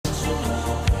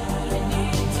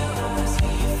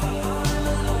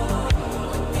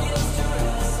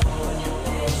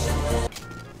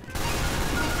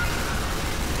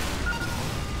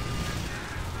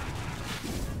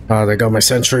Oh, they got my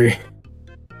sentry.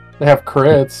 They have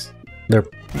crits. They're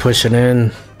pushing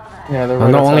in. Yeah, they're.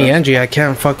 I'm the only Angie. I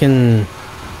can't fucking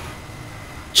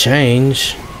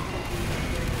change.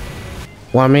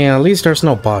 Well, I mean, at least there's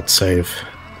no bot save.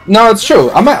 No, it's true.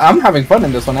 I'm having fun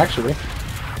in this one actually.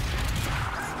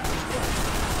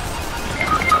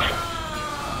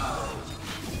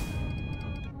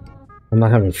 I'm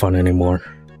not having fun anymore.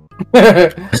 No,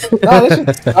 this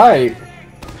is tight.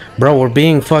 Bro, we're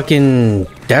being fucking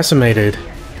decimated.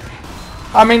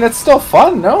 I mean, it's still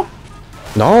fun, no?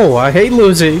 No, I hate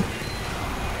losing.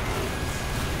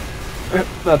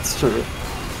 That's true.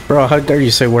 Bro, how dare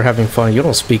you say we're having fun? You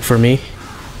don't speak for me.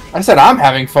 I said I'm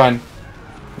having fun.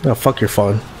 No, fuck your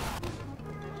fun.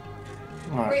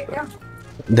 Right.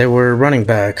 They were running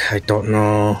back. I don't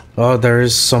know. Oh, there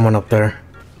is someone up there.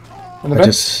 In the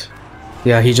bench?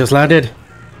 Yeah, he just landed.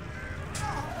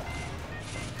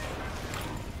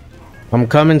 I'm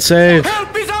coming, save.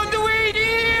 Help is on the way,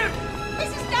 dear! This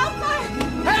is Delphi!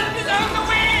 Help is on the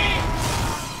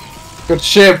way! Good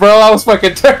shit, bro. I was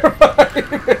fucking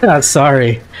terrified. Yeah,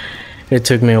 sorry. It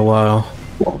took me a while.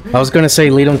 I was gonna say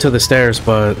lead him to the stairs,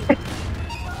 but...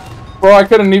 Bro, I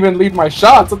couldn't even lead my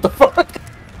shots. What the fuck?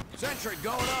 Sentry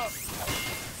going up.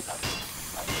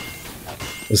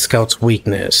 The scout's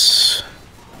weakness.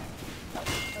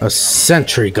 A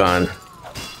sentry gun.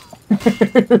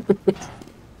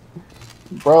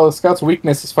 Bro, the scout's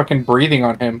weakness is fucking breathing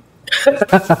on him.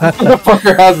 The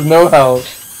fucker has no health.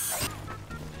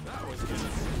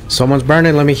 Someone's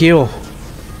burning, let me heal.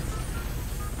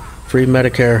 Free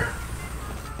Medicare.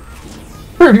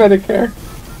 For Medicare.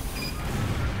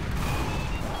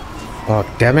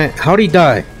 Oh, damn it. How'd he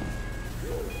die?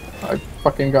 I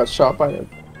fucking got shot by a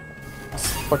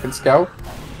fucking scout.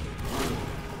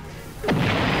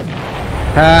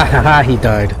 Ha ha ha, he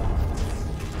died.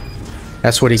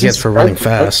 That's what he gets for running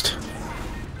fast.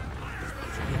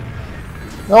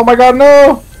 Oh my god,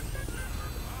 no!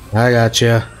 I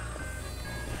gotcha.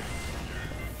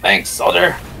 Thanks,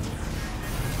 soldier.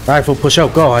 Rifle, push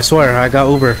out, go. I swear, I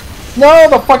got Uber. No,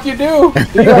 the fuck you do?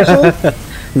 Did you actually?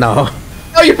 No.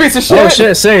 Oh, you piece of shit! Oh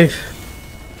shit, save.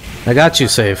 I got you,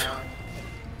 save.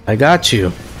 I got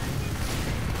you.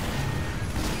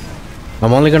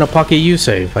 I'm only gonna pocket you,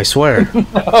 save. I swear.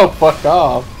 Oh, fuck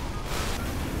off.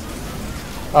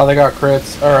 Oh, they got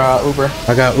crits. Or, Uber.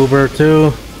 I got Uber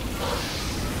too.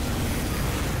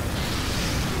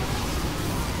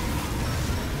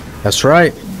 That's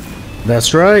right.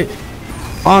 That's right.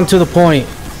 On to the point.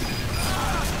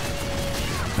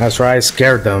 That's right, I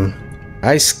scared them.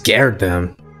 I scared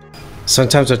them.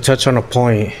 Sometimes a touch on a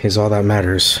point is all that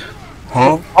matters.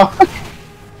 Huh?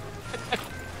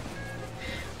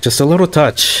 Just a little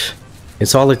touch.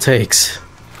 It's all it takes.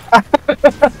 I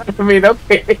mean,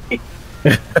 okay.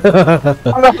 I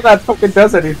don't know if that fucking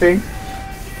does anything.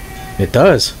 It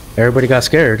does. Everybody got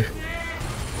scared.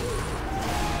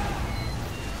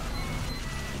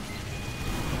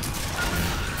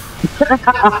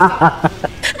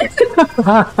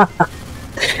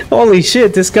 Holy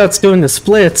shit, this guy's doing the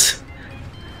splits.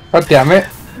 God damn it.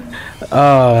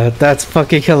 That's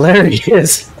fucking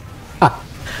hilarious.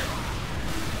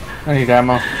 I need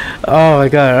ammo. Oh my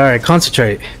god, alright,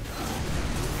 concentrate.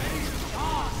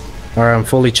 Alright, I'm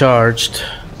fully charged.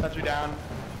 Sentry down.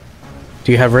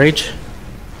 Do you have rage?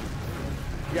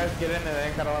 You guys get in and they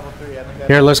ain't got a level 3 yet.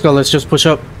 Here, let's go, let's just push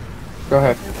up. Go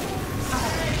ahead.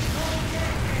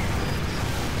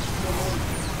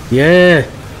 Yeah,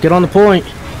 get on the point.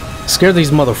 Scare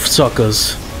these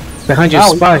motherfuckers. Behind you,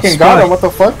 Wow, spy, fucking spy. got him, what the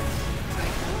fuck?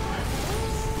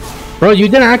 Bro, you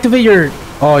didn't activate your...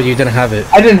 Oh, you didn't have it.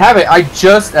 I didn't have it. I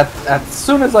just, as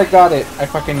soon as I got it, I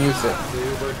fucking used it.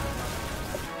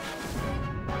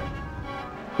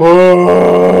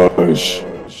 Push.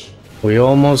 We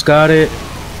almost got it.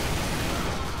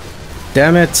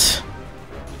 Damn it.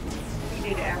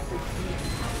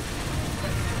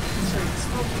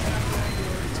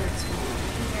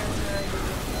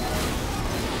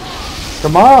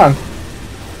 Come on.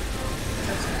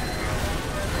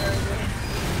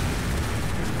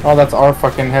 Oh, that's our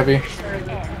fucking heavy.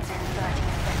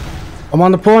 I'm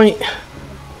on the point.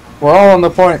 We're all on the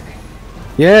point.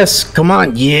 Yes, come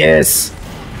on, yes.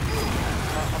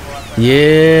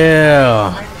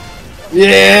 Yeah.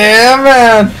 Yeah,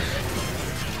 man.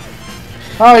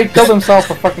 Oh, he killed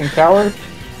himself, a fucking coward.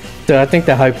 Dude, I think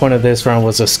the high point of this round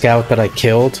was a scout that I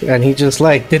killed, and he just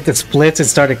like did the splits and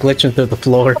started glitching through the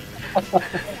floor.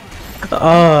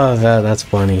 Oh, yeah, that's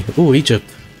funny. Ooh, Egypt.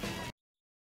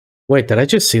 Wait, did I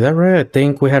just see that right? I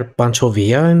think we had Pancho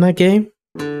Villa in that game.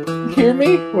 You hear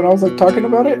me when I was like talking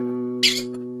about it?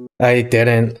 I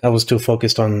didn't. I was too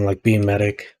focused on like being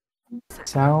medic.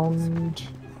 Sound.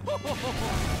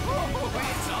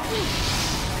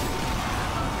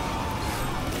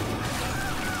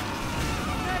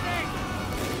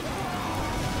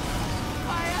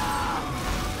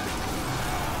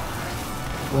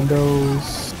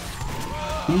 Windows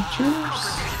features?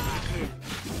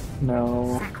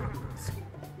 No.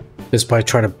 This boy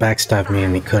tried to backstab me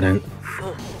and he couldn't.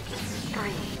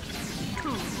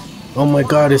 Oh my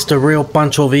god, it's the real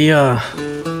Pancho Villa.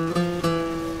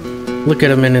 Look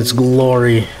at him in his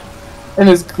glory. In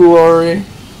his glory.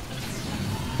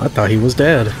 I thought he was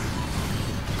dead.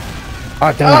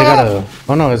 Ah, damn it, I got a...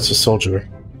 Oh no, it's a soldier.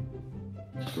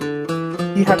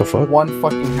 He had the fuck? one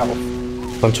fucking health.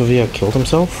 Pancho Villa killed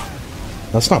himself?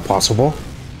 That's not possible.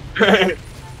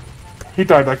 He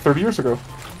died like 30 years ago.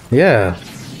 Yeah.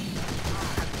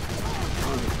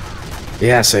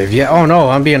 Yeah, save. Yeah. Oh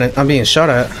no, I'm being shot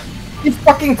at. You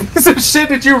fucking piece of shit!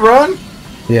 Did you run?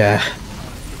 Yeah.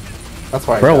 That's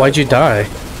why. Bro, why'd you die?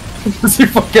 Because you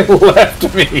fucking left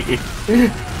me.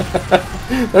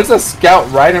 There's a scout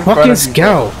right in front of you. Fucking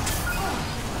scout.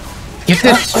 Get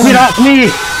this shit off me!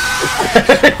 You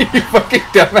fucking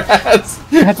dumbass!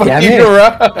 God damn Fucking it.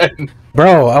 run!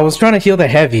 Bro, I was trying to heal the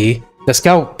heavy. The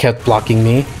scout kept blocking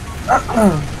me.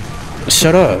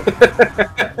 Shut up.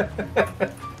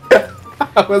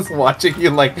 I was watching you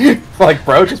like,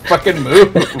 bro, just fucking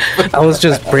move. I was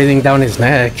just breathing down his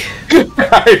neck.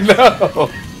 I know.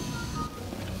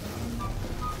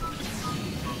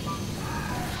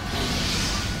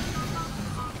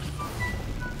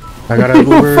 I got an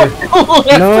Uber.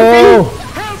 No!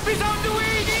 Help is on the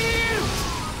way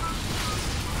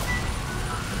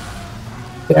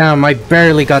here! Damn, I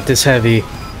barely got this heavy.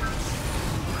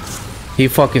 He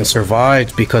fucking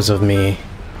survived because of me.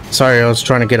 Sorry, I was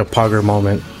trying to get a pogger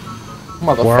moment.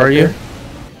 Where are you?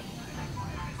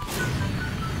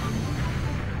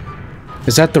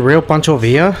 Is that the real Pancho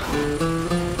Villa?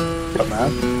 Come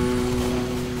on.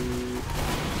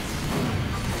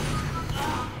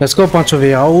 Let's go, Pancho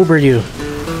Villa. I'll Uber you.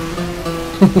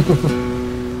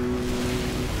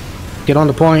 Get on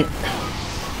the point.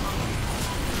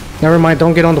 Never mind,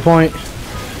 don't get on the point.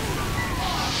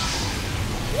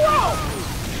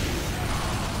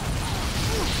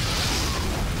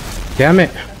 Damn it.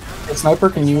 Hey, Sniper,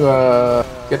 can you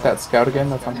get that scout again?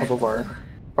 That's on top of our...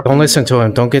 Don't listen to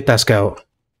him. Don't get that scout.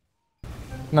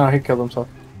 No, he killed himself.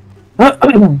 He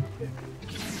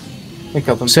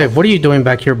killed himself. Save, what are you doing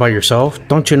back here by yourself?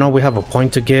 Don't you know we have a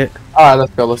point to get? Alright,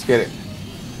 let's go. Let's get it.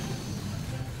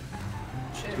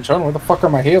 John, where the fuck are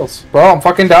my heals? Bro, I'm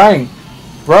fucking dying.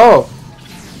 Bro.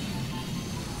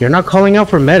 You're not calling out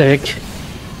for medic.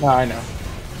 No, I know.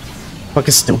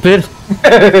 Fucking stupid.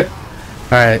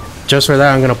 Alright, just for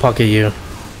that, I'm gonna pocket you.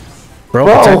 Bro,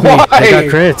 Bro, protect me. why? They got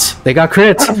crits. They got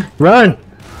crits. Run.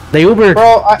 They Ubered.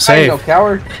 Bro, I ain't Save. no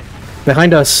coward.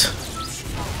 Behind us.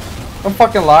 Don't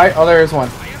fucking lie. Oh, there is one.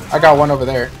 I got one over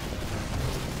there.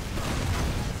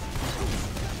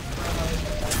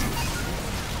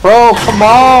 Bro, come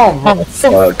on. Oh,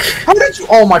 fuck. How did you?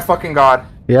 Oh my fucking god.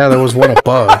 Yeah, there was one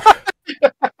above.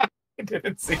 I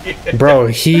didn't see it. Bro,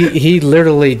 he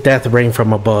literally death rained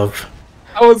from above.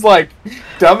 I was like,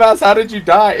 dumbass, how did you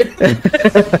die?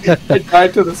 I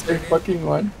died to the same fucking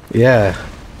one. Yeah.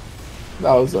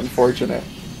 That was unfortunate.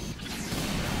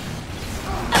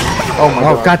 Oh my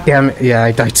god. God damn it. Yeah,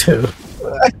 I died too.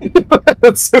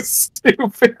 That's so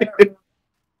stupid.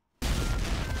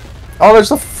 Oh,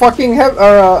 there's a fucking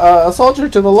a soldier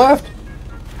to the left.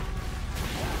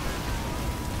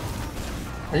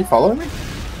 Are you following me?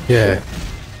 Yeah.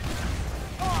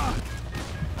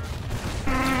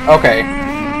 Okay.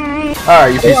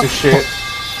 Alright, you piece of shit.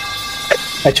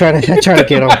 I try to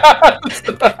get him.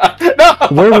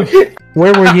 No!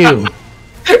 Where were you?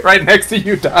 Right next to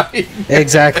you dying.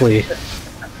 Exactly.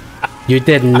 You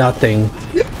did nothing.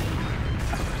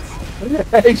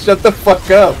 Hey, shut the fuck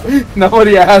up.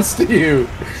 Nobody asked you.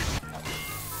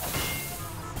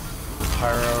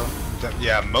 Pyro.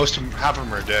 Yeah, half of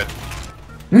them are dead.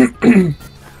 Pushing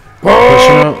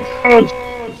up.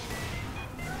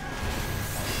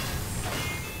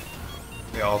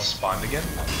 They all spawned again.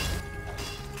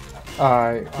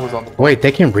 I was on the Wait,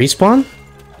 they can respawn?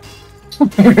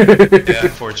 Yeah,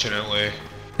 unfortunately.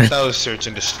 That was search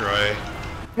and destroy.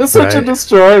 This search and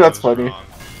destroy, that's That was funny. wrong.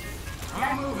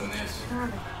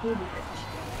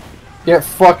 Get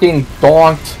fucking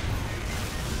donked.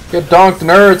 Get donked,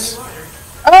 nerds.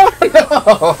 Oh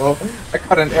no! I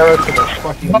caught an arrow to the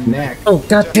fucking neck. Oh,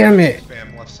 god damn it.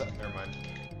 Spam left side, never mind.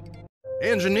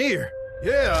 Engineer?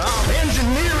 Yeah, I'm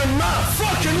engineering my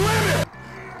fucking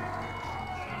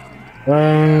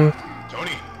limit!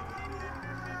 Tony!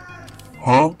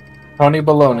 Huh? Tony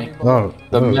Baloney. Oh,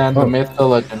 The man, the myth, the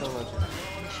legend.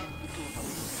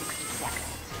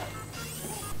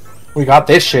 We got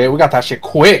this shit. We got that shit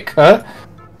quick, huh?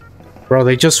 bro,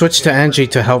 they just switched to Angie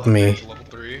to help me. Level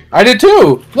 3. I did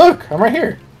too. Look, I'm right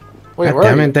here. Wait, God where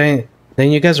damn are it,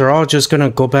 then you guys are all just gonna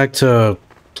go back to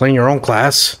playing your own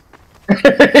class. you?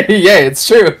 Yeah, it's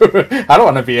true. I don't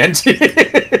want to be NG.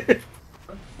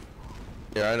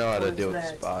 Yeah, I know how to deal with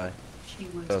spy.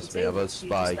 Trust me, I'm a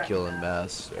spy killing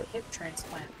master.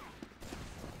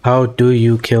 How do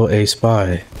you kill a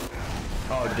spy?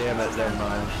 Oh damn it, never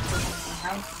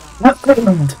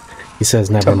mind. He says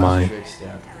never mind.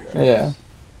 Yeah.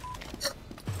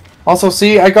 Also,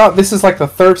 see, this is like the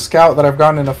third scout that I've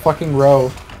gotten in a fucking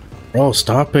row. Bro,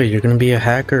 stop it, you're gonna be a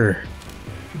hacker.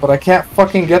 But I can't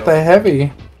fucking get the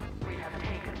heavy.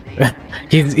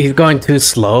 He's going too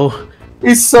slow.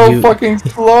 He's so fucking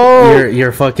slow.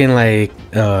 You're fucking like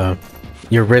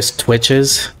your wrist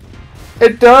twitches.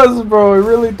 It does, bro. It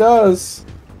really does.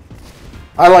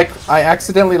 I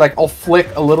accidentally I'll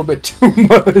flick a little bit too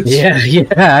much. Yeah,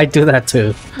 I do that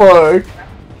too. Fuck.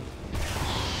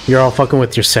 You're all fucking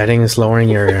with your settings, lowering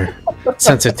your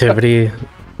sensitivity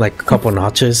like a couple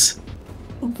notches.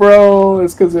 Bro,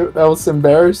 it's because that was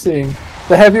embarrassing.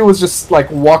 The heavy was just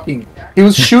walking. He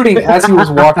was shooting as he was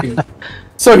walking.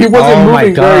 So he wasn't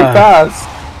moving very fast.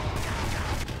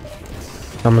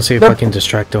 I'm gonna see if I can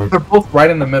distract him. They're both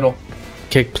right in the middle.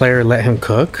 Kick player, let him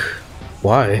cook?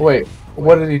 Why? Wait,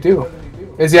 what did he do?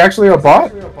 Is he actually a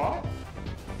bot? Yeah.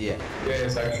 Yeah,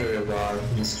 it's actually a bot.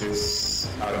 He's just,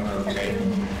 I don't know,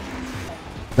 name.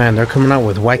 Man, they're coming out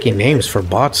with wacky names for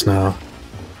bots now.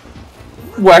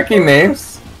 Wacky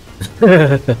names?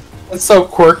 It's so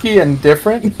quirky and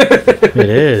different. It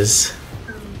is.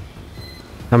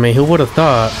 I mean, who would have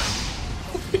thought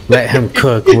let him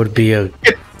cook would be a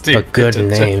good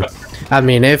name? I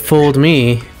mean, it fooled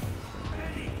me.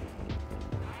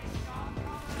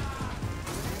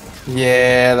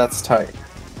 Yeah, that's tight.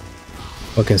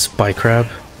 Fucking spy crab.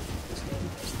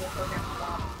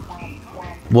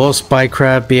 Will spy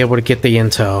crab be able to get the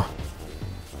intel?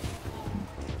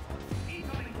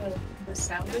 The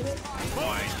sound of it?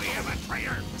 Boys, we have a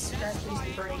traitor!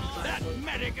 That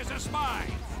medic is a spy!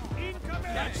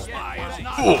 That spy is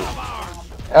not one of ours!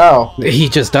 Ow. He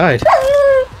just died.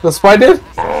 The spy did?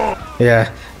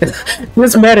 Yeah.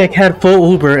 This medic had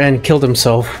full Uber and killed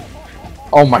himself.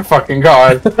 Oh my fucking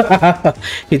god.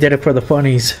 He did it for the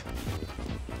funnies.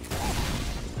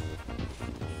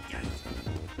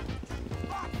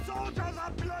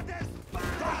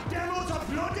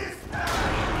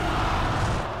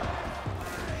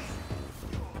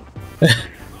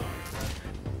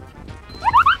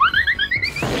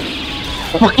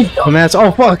 Fucking dumbass.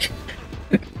 Oh fuck.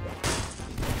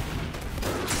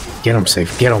 Get him,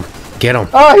 Safe. Get him. Get him.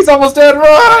 Oh, he's almost dead.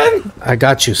 Run! I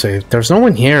got you, Safe. There's no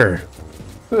one here.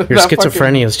 Your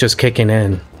schizophrenia is just kicking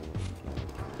in.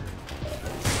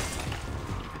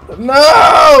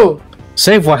 No!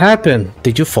 Save, what happened?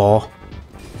 Did you fall?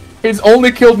 He's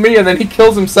only killed me and then he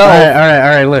kills himself.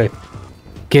 Alright, look.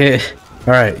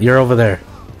 Alright, you're over there.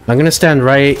 I'm gonna stand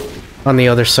right on the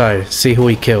other side, see who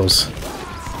he kills.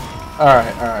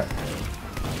 Alright.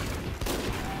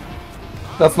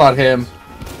 That's not him.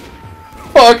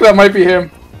 Fuck, that might be him.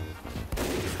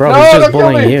 Bro, No, he's just don't kill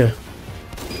bullying me. you.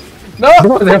 No!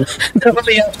 Bro, they're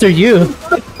only after you.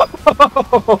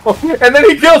 And then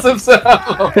he kills himself.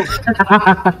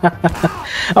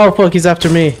 Oh fuck, he's after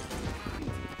me.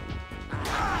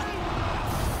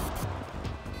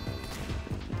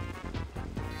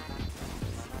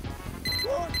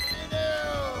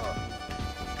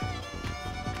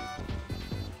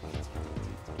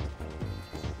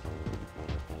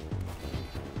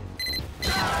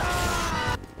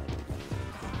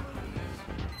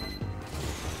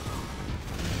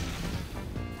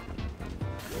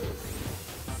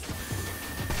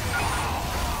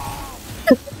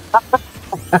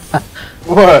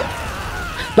 What?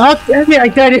 Oh, damn it, I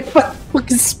got it.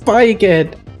 Fucking spy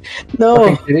again.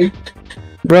 No.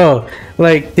 Bro,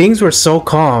 like, things were so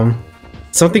calm.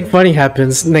 Something funny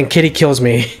happens, and then Kitty kills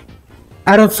me.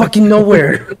 Out of fucking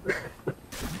nowhere.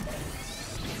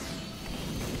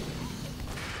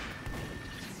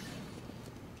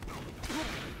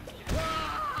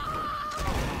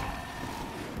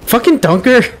 Fucking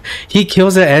Dunker, he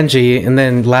kills at Angie and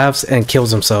then laughs and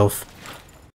kills himself.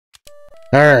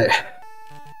 Alright.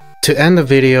 To end the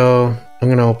video, I'm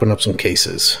gonna open up some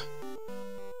cases.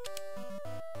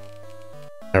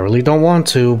 I really don't want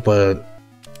to, but...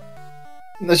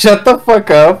 Shut the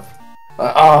fuck up.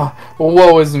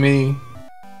 Woe is me.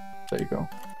 There you go.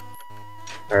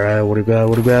 Alright, what do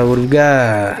we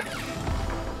got?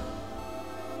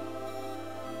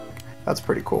 That's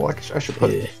pretty cool. I should put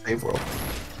it in save world.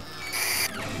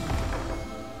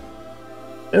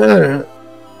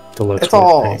 Deluxe It's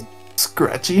all paint.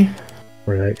 scratchy.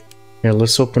 Right. Here,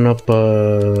 let's open up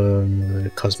a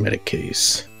cosmetic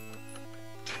case.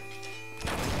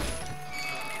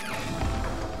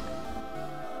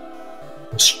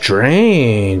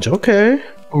 Strange. Okay.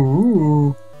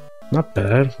 Ooh. Not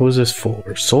bad. What is this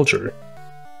for? Soldier.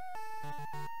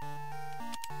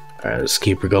 Alright, let's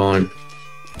keep her going.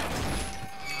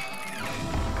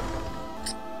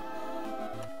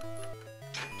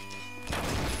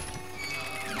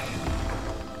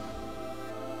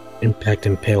 Impact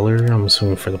Impaler, I'm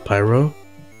assuming for the Pyro.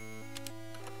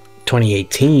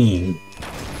 2018.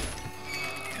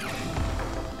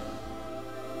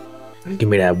 Give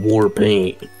me that war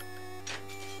paint.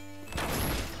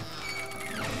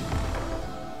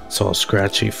 It's all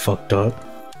scratchy, fucked up.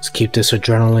 Let's keep this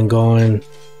adrenaline going.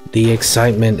 The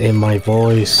excitement in my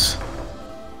voice.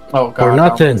 Oh god. Or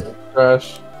nothing.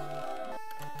 Trash.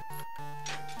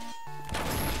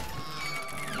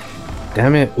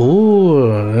 Damn it.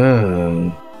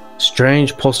 Ooh.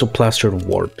 Strange postal plastered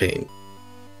war paint.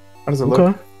 How does it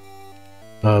look?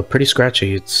 Pretty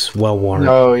scratchy. It's well worn.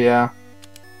 Oh yeah.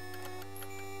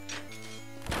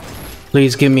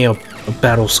 Please give me a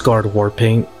battle scarred war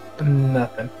paint.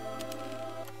 Nothing.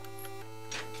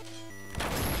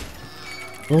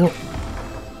 Oh.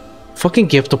 Fucking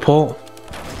giftapult.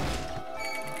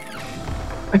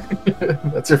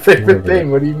 That's your favorite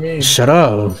thing. What do you mean? Shut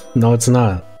up. No, it's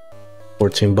not.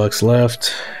 14 bucks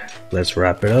left. Let's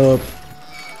wrap it up.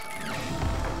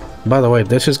 By the way,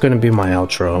 this is going to be my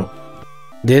outro.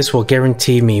 This will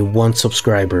guarantee me 1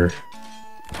 subscriber.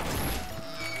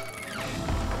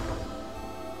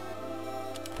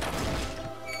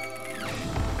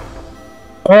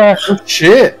 Oh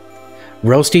shit!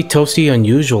 Roasty Toasty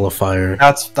Unusualifier.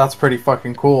 That's pretty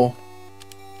fucking cool.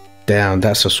 Damn,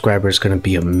 that subscriber is gonna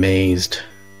be amazed.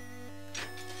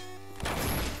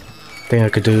 Think I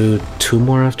could do 2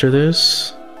 more after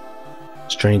this.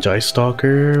 Strange Ice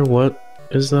Stalker. What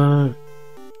is that?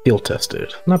 Field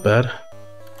tested. Not bad.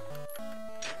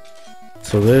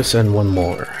 So this and 1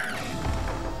 more.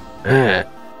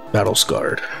 Battle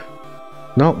scarred.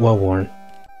 Not well worn.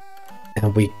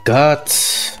 And we got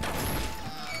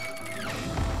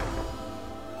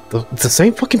the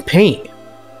same fucking paint.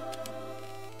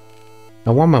 I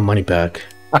want my money back.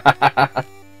 God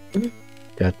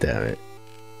damn it.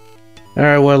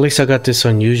 Alright, well at least I got this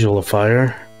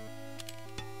Unusualifier.